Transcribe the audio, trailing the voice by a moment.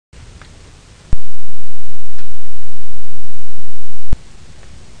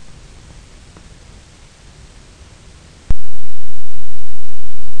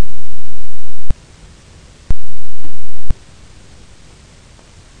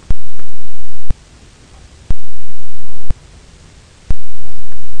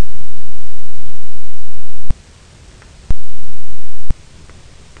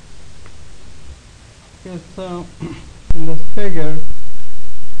Okay, so in this figure,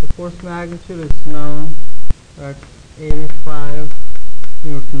 the force magnitude is known at 85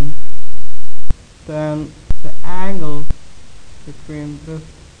 Newton. Then the angle between this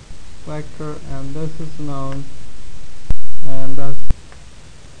vector and this is known, and that's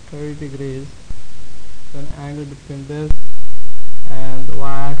 30 degrees. Then angle between this and the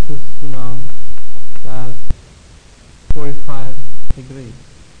y-axis is known as 45 degrees.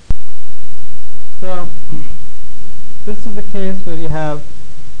 So this is the case where you have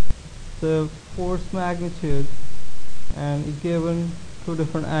the force magnitude and it's given two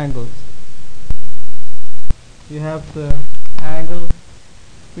different angles. You have the angle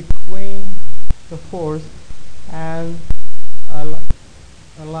between the force and a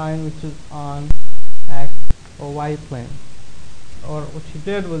line which is on x or y plane. Or what you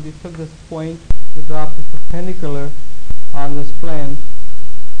did was you took this point, you dropped it perpendicular on this plane,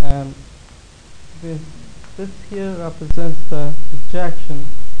 and this here represents the projection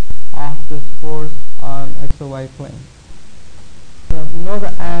of this force on x or y plane. So we know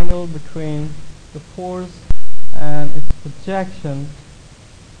the angle between the force and its projection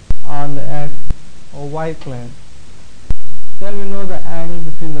on the x or y plane. Then we know the angle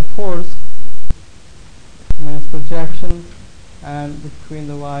between the force and its projection and between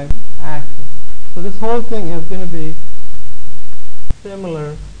the y axis. So this whole thing is going to be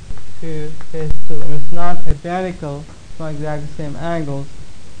similar to case 2. I mean, it's not identical, it's not exactly the same angles,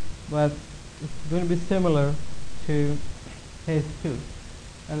 but it's going to be similar to case 2.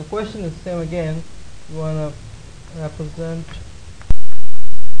 And the question is the same again. You want to represent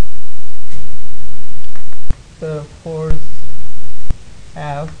the force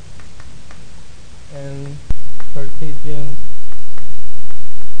F in Cartesian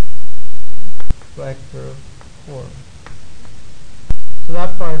vector form. So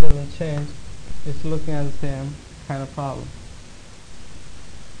that part doesn't change. It's looking at the same kind of problem.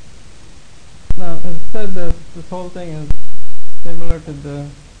 Now, as I said, that this whole thing is similar to the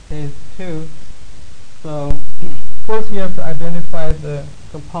case 2. So first you have to identify the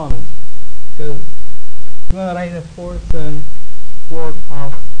components, because if you want to write a force in form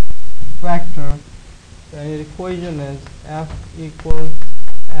of vector, then your equation is F equals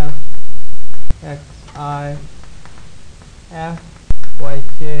F xi F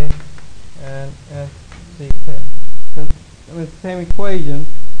yj and fck. So with the same equation,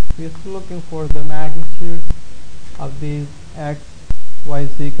 we're still looking for the magnitude of these x, y,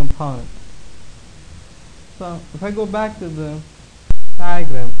 z components. So if I go back to the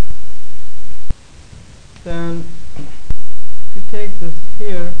diagram, then if you take this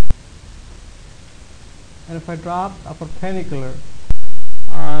here, and if I drop a perpendicular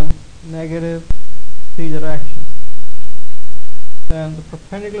on negative z direction, then the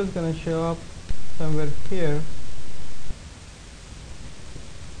perpendicular is going to show up somewhere here.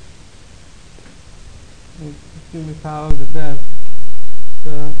 It's going to be parallel to that,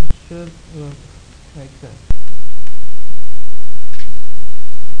 so it should look like that.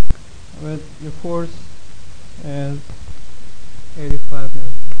 With your force is 85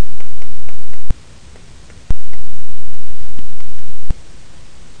 newtons.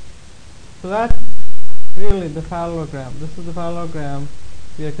 So that's really the parallelogram. This is the parallelogram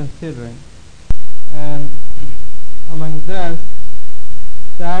we are considering, and among this,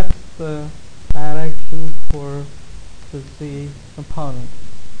 that's the direction for the z component,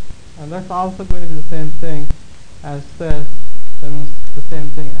 and that's also going to be the same thing as this. That means the same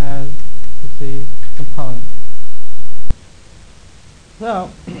thing as the z component.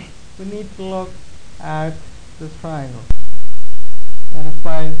 So we need to look at this triangle, and if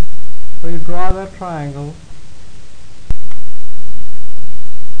I draw that triangle,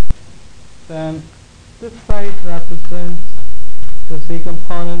 then this side represents the z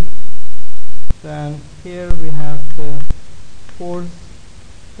component. Then here we have the force.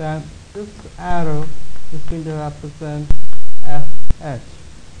 Then this arrow is going to represent Fh,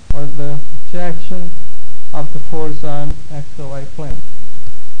 or the projection of the force on x or y plane.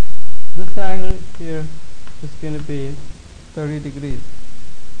 This angle here is going to be 30 degrees.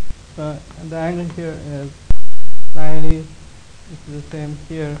 And the angle here is 90, which is the same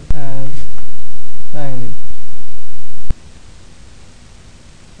here as 90.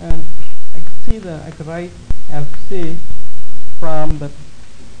 And I can see that I could write Fc from the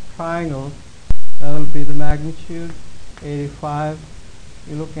triangle. That will be the magnitude 85.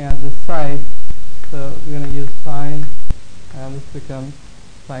 You're looking at this side, so we're going to use sine, and this becomes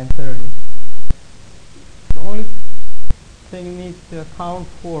sine 30. The only thing you need to account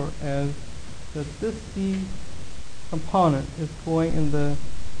for is that this z component is going in the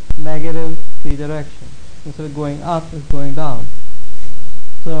negative z direction. instead of going up, it's going down.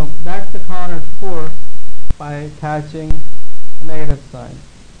 So that's accounted for by attaching a negative sign.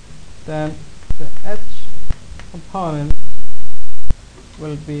 Then the h component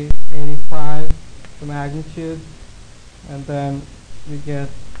will be 85, the magnitude, and then we get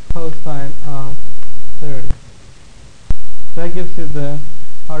cosine of 30. That gives you the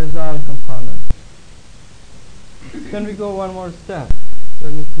horizontal component. Then we go one more step. So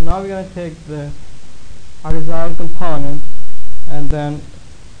now we're going to take the horizontal component and then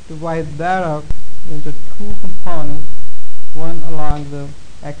divide that up into two components, one along the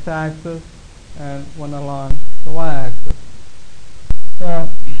x-axis and one along the y-axis. So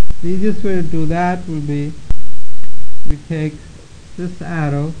the easiest way to do that will be we take this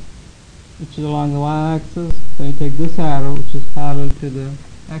arrow, which is along the y-axis, then you take this arrow, which is parallel to the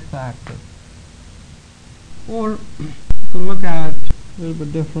x-axis. Or you can look at it a little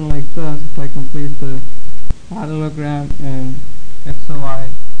bit different like this. If I complete the parallelogram in x and y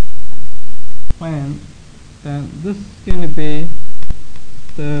plane, then this is going to be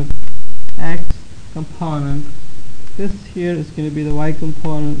the x component. This here is going to be the y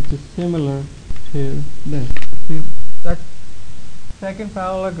component, which is similar to this. See, that second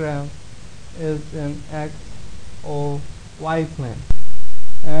parallelogram is in x or y plane,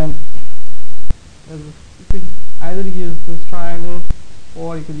 and you could either use this triangle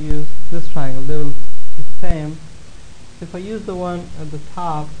or you could use this triangle. They will be the same. If I use the one at the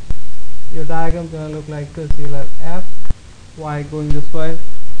top, your diagram is going to look like this. You'll have f, y going this way.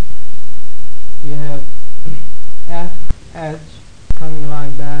 You have f, h coming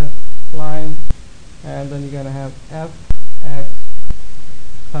along that line, and then you're going to have f, x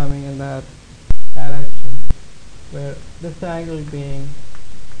coming in that direction, where this angle being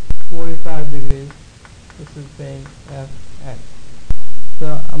 45 degrees, this is being fx.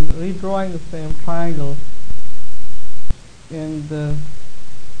 So I'm redrawing the same triangle in the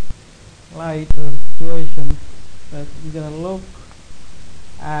light or situation that you're going to look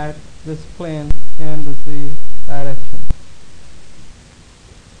at this plane in the z direction.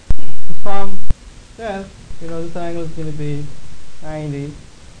 So from this, this angle is going to be 90,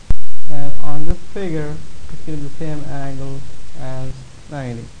 and on this figure it's going to be the same angle as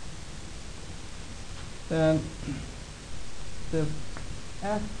 90. Then the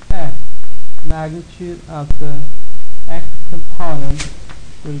fx, magnitude of the x component,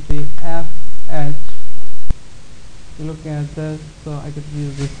 will be fh. You're looking at this, so I could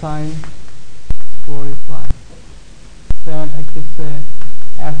use the sine 45. Then I could say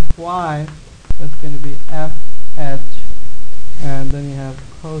fy, that's going to be fh, and then you have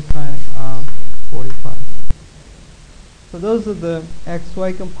cosine of 45. So those are the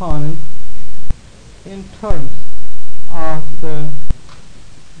xy components in terms of the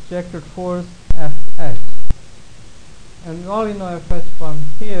projected force Fh. And we already know Fh from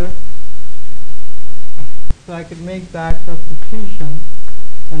here, so I could make that substitution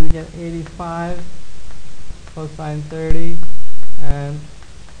and we get 85 cosine 30 and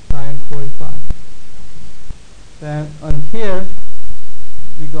sine 45. Then on here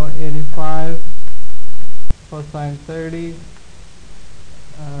we go 85 cosine 30,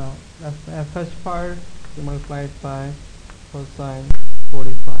 that's the Fh part, you multiply it by cosine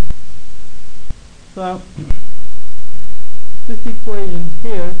 45. So this equation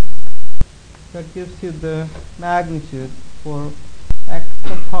here, that gives you the magnitude for x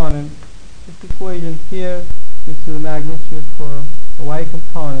component. This equation here gives you the magnitude for the y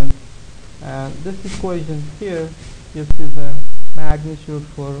component, and this equation here gives you the magnitude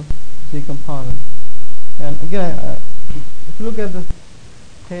for z component. And again, if you look at this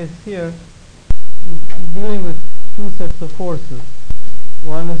case here, you're dealing with two sets of forces.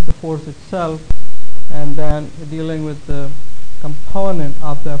 One is the force itself, and then you're dealing with the component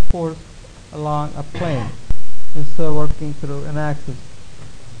of that force along a plane instead of working through an axis.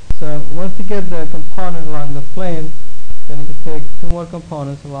 So once you get the component along the plane, then you can take two more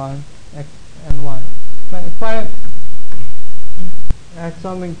components along x and y. Now if I add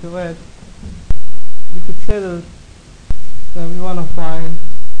something to it, you could say that we want to find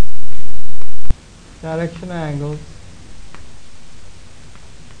direction angles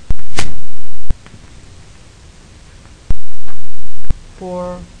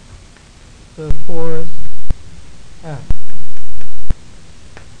for the force F.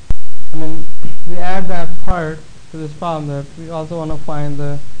 We add that part to this problem that we also want to find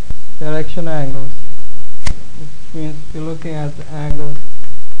the direction angles, which means we're looking at the angles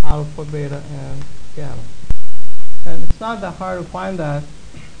alpha, beta, and gamma. And it's not that hard to find that,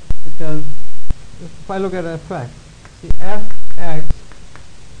 because if I look at Fx, see Fx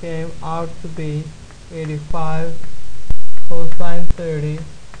came out to be 85 cosine 30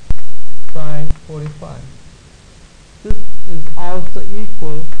 sine 45. This is also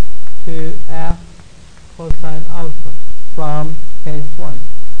equal to f cosine alpha from case 1.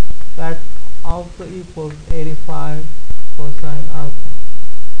 That also equals 85 cosine alpha.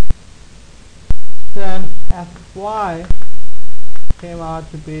 Then fy came out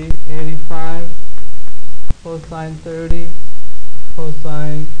to be 85 cosine 30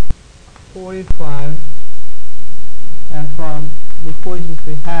 cosine 45, and from the equations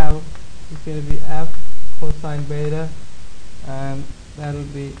we have, it's going to be f cosine beta, and that will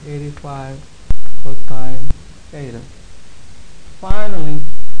be 85 cosine beta. Finally,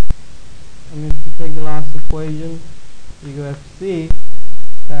 if you take the last equation, you have to see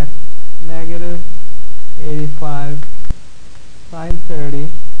that negative 85 sine 30,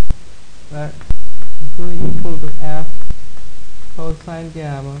 that is going to equal to f cosine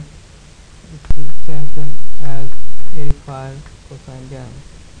gamma, which is the same thing as 85 cosine gamma.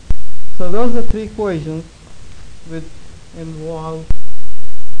 So those are three equations which involve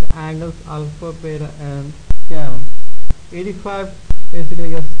the angles alpha, beta, and gamma. 85 basically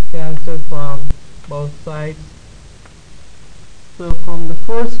gets cancelled from both sides. So from the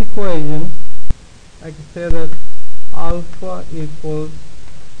first equation, I can say that alpha equals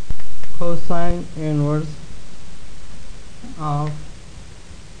cosine inverse of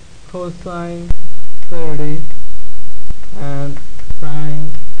cosine 30 and sine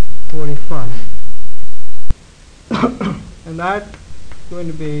 45. And that's going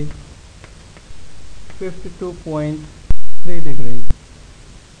to be 52.3 degrees.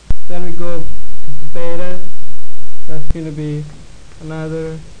 Then we go to the beta, that's going to be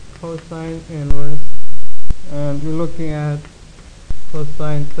another cosine inverse, and we're looking at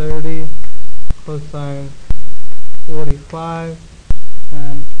cosine 30, cosine 45,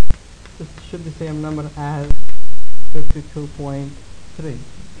 and this should be the same number as 52.3.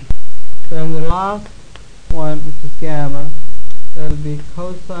 Then the last one, which is gamma, that will be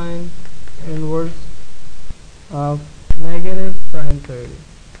cosine inverse of negative sine 30.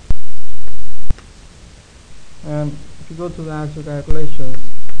 And if you go to the actual calculations,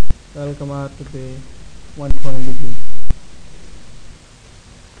 that will come out to be 120 degrees.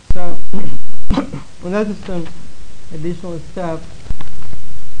 So well, that is some additional steps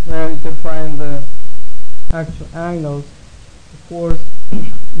where you can find the actual angles the force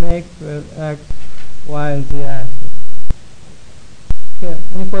makes with x, y, and z axis. Okay,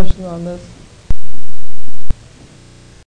 any questions on this?